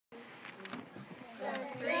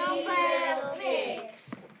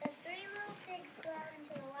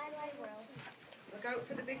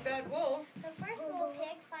big bad wolf. The first little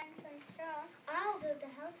pig finds some straw. I'll build a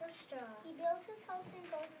house of straw. He builds his house and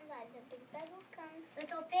goes inside. The big bad wolf comes.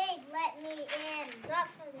 Little pig, let me in. Not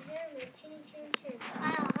from the hair with chinny chin chin.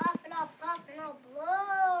 I'll huff and I'll puff and I'll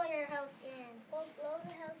blow your house in. Wolf blows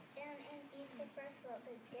the house down and eats the first little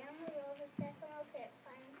pig. Down the road, the second little pig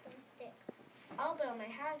finds some sticks. I'll build my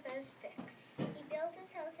house out of sticks. He builds his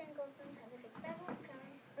house and goes inside. The big bad wolf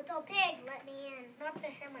comes. Little pig, let me in. Not to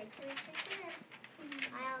hear my chinny chin chin.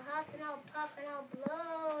 I'll huff and I'll puff and I'll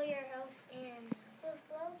blow your house in. Wolf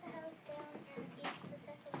blows the house down and